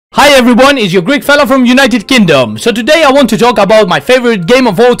everyone, it's your Greek fella from United Kingdom. So today I want to talk about my favorite game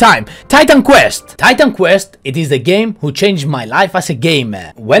of all time, Titan Quest. Titan Quest, it is the game who changed my life as a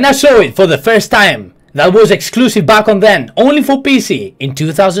gamer. When I saw it for the first time, that was exclusive back on then, only for PC, in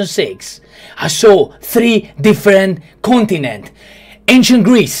 2006. I saw 3 different continents, ancient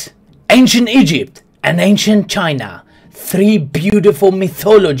Greece, ancient Egypt, and ancient China. 3 beautiful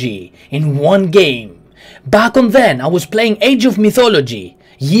mythology in one game. Back on then, I was playing Age of Mythology,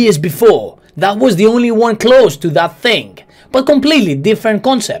 years before. That was the only one close to that thing, but completely different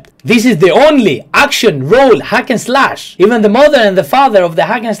concept. This is the only action role hack and slash. Even the mother and the father of the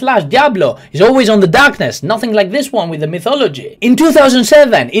hack and slash, Diablo, is always on the darkness, nothing like this one with the mythology. In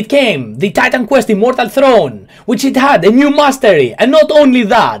 2007, it came, the Titan Quest Immortal Throne, which it had a new mastery, and not only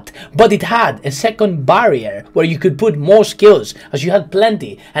that, but it had a second barrier where you could put more skills, as you had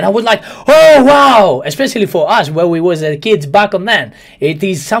plenty. And I was like, oh wow, especially for us, where we was kids back on then. It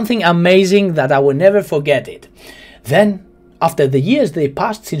is something amazing that I will never forget it. Then, after the years they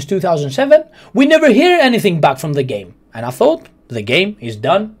passed since 2007, we never hear anything back from the game. And I thought, the game is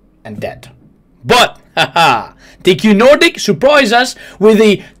done and dead. But, haha, TQ Nordic surprised us with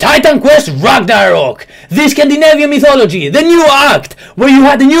the Titan Quest Ragnarok, the Scandinavian mythology, the new act, where you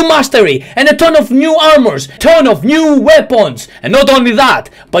had a new mastery and a ton of new armors, ton of new weapons. And not only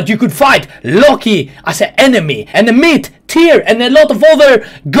that, but you could fight Loki as an enemy, and a Myth, Tyr, and a lot of other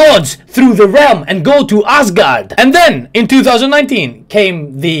gods through the realm and go to Asgard. And then, in 2019,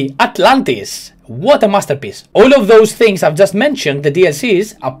 came the Atlantis. What a masterpiece. All of those things I've just mentioned, the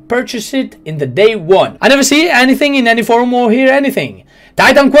DLCs, I purchased it in the day one. I never see anything in any forum or hear anything.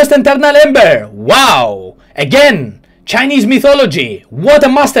 Titan Quest Eternal Ember. Wow. Again, Chinese mythology. What a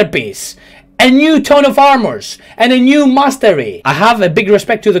masterpiece. A new ton of armors and a new mastery. I have a big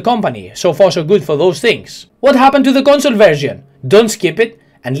respect to the company. So far so good for those things. What happened to the console version? Don't skip it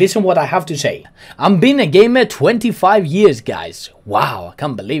and listen what I have to say. I'm been a gamer 25 years, guys. Wow, I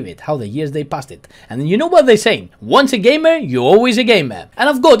can't believe it, how the years they passed it. And you know what they say, once a gamer, you're always a gamer. And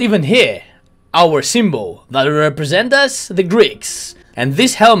I've got even here, our symbol that represents us, the Greeks. And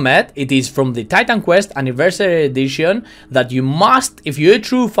this helmet, it is from the Titan Quest Anniversary Edition that you must, if you're a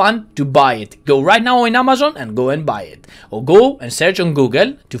true fan, to buy it. Go right now on Amazon and go and buy it. Or go and search on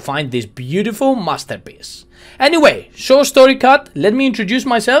Google to find this beautiful masterpiece. Anyway, short story cut, let me introduce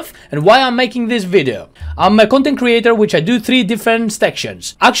myself and why I'm making this video. I'm a content creator which I do 3 different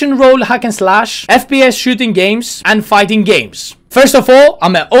sections: action role hack and slash, FPS shooting games, and fighting games. First of all,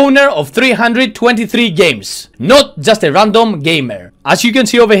 I'm an owner of 323 games, not just a random gamer. As you can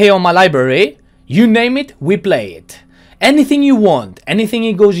see over here on my library, you name it, we play it. Anything you want, anything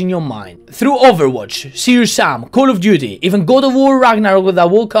it goes in your mind. Through Overwatch, Serious Sam, Call of Duty, even God of War Ragnarok that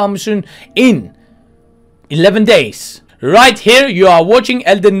will come soon in 11 days. Right here you are watching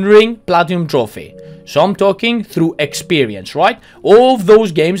Elden Ring Platinum Trophy. So I'm talking through experience, right? All of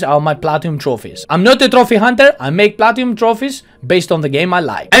those games are my Platinum trophies. I'm not a trophy hunter, I make Platinum trophies based on the game I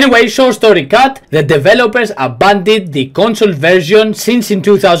like. Anyway, short story cut, the developers abandoned the console version since in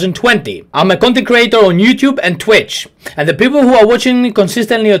 2020. I'm a content creator on YouTube and Twitch. And the people who are watching me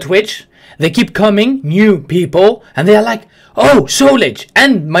consistently on Twitch, they keep coming, new people, and they are like, oh, SoulAge,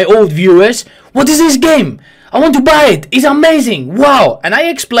 and my old viewers, what is this game? I want to buy it. It's amazing. Wow. And I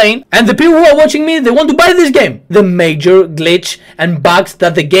explain, and the people who are watching me, they want to buy this game. The major glitch and bugs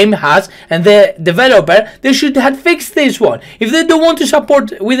that the game has, and the developer, they should have fixed this one. If they don't want to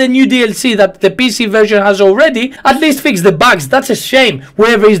support with a new DLC that the PC version has already, at least fix the bugs. That's a shame.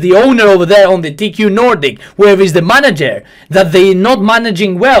 Whoever is the owner over there on the TQ Nordic, whoever is the manager, that they're not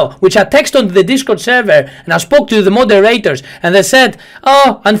managing well, which I text on the Discord server, and I spoke to the moderators, and they said,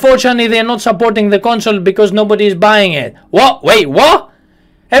 oh, unfortunately they're not supporting the console because nobody is buying it. What? Wait, what?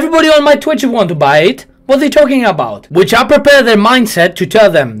 Everybody on my Twitch want to buy it? What are they talking about? Which I prepare their mindset to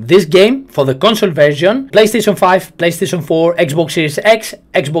tell them this game for the console version, PlayStation 5, PlayStation 4, Xbox Series X,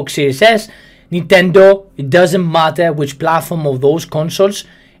 Xbox Series S, Nintendo, it doesn't matter which platform of those consoles,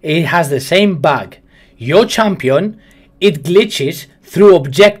 it has the same bug. Your champion, it glitches through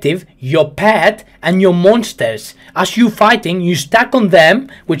objective, your pet, and your monsters. As you fighting, you stack on them,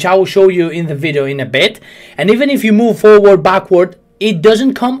 which I will show you in the video in a bit, and even if you move forward, backward, it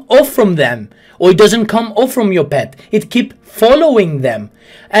doesn't come off from them, or it doesn't come off from your pet. It keep following them,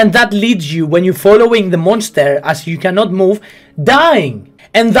 and that leads you, when you're following the monster, as you cannot move, dying.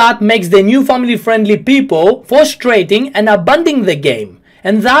 And that makes the new family-friendly people frustrating and abandoning the game.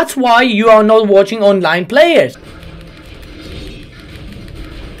 And that's why you are not watching online players.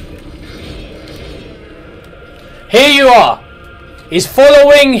 Here you are. He's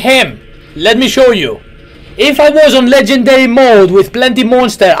following him. Let me show you. If I was on legendary mode with plenty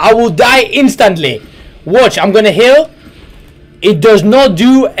monster, I will die instantly. Watch, I'm gonna heal. It does not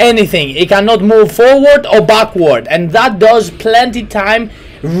do anything. It cannot move forward or backward, and that does plenty time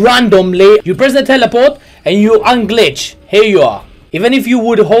randomly. You press the teleport and you unglitch. Here you are. Even if you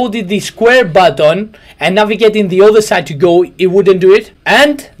would hold the square button and navigate in the other side to go, it wouldn't do it.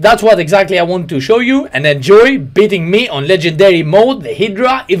 And that's what exactly I want to show you, and enjoy beating me on legendary mode, the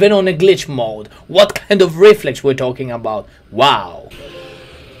Hydra, even on a glitch mode. What kind of reflex we're talking about? Wow.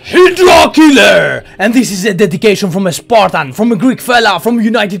 Hydra killer! And this is a dedication from a Spartan, from a Greek fella, from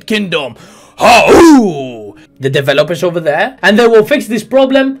United Kingdom. Ha-ooh! The developers over there, and they will fix this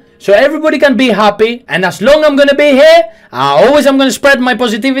problem so everybody can be happy, and as long as I'm gonna be here, I'm gonna spread my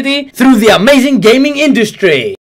positivity through the amazing gaming industry.